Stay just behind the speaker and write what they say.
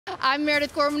I'm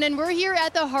Meredith, Gorman, and we're here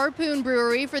at the Harpoon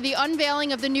Brewery for the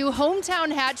unveiling of the new Hometown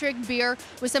Hat Trick beer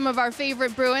with some of our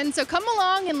favorite Bruins. So come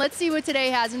along and let's see what today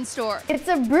has in store. It's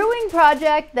a brewing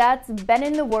project that's been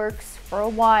in the works for a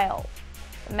while.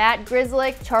 Matt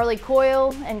Grzelcyk, Charlie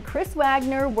Coyle, and Chris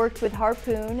Wagner worked with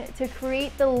Harpoon to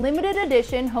create the limited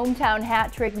edition Hometown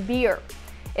Hat Trick beer.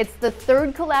 It's the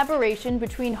third collaboration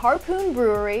between Harpoon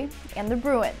Brewery and the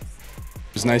Bruins.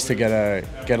 It was nice to get a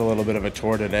little bit of a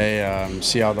tour today,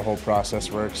 see how the whole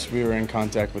process works. We were in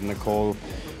contact with Nicole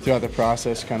throughout the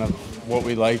process, kind of what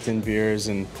we liked in beers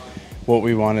and what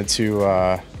we wanted to,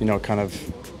 kind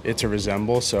of it to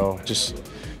resemble. So just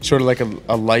sort of like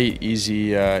a light, easy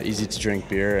to drink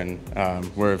beer,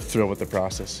 and we're thrilled with the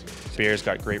process. Beers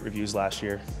got great reviews last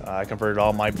year. I converted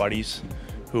all my buddies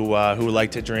who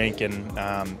like to drink, and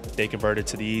they converted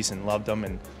to these and loved them,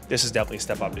 and this is definitely a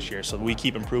step up this year. So we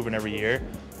keep improving every year,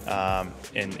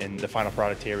 and the final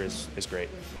product here is great.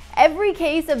 Every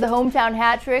case of the Hometown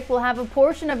Hat Trick will have a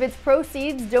portion of its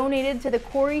proceeds donated to the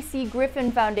Corey C.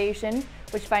 Griffin Foundation,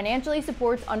 which financially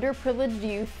supports underprivileged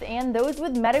youth and those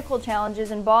with medical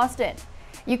challenges in Boston.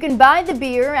 You can buy the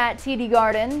beer at TD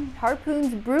Garden,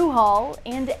 Harpoon's Brew Hall,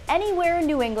 and anywhere in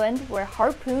New England where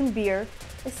Harpoon beer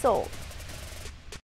is sold.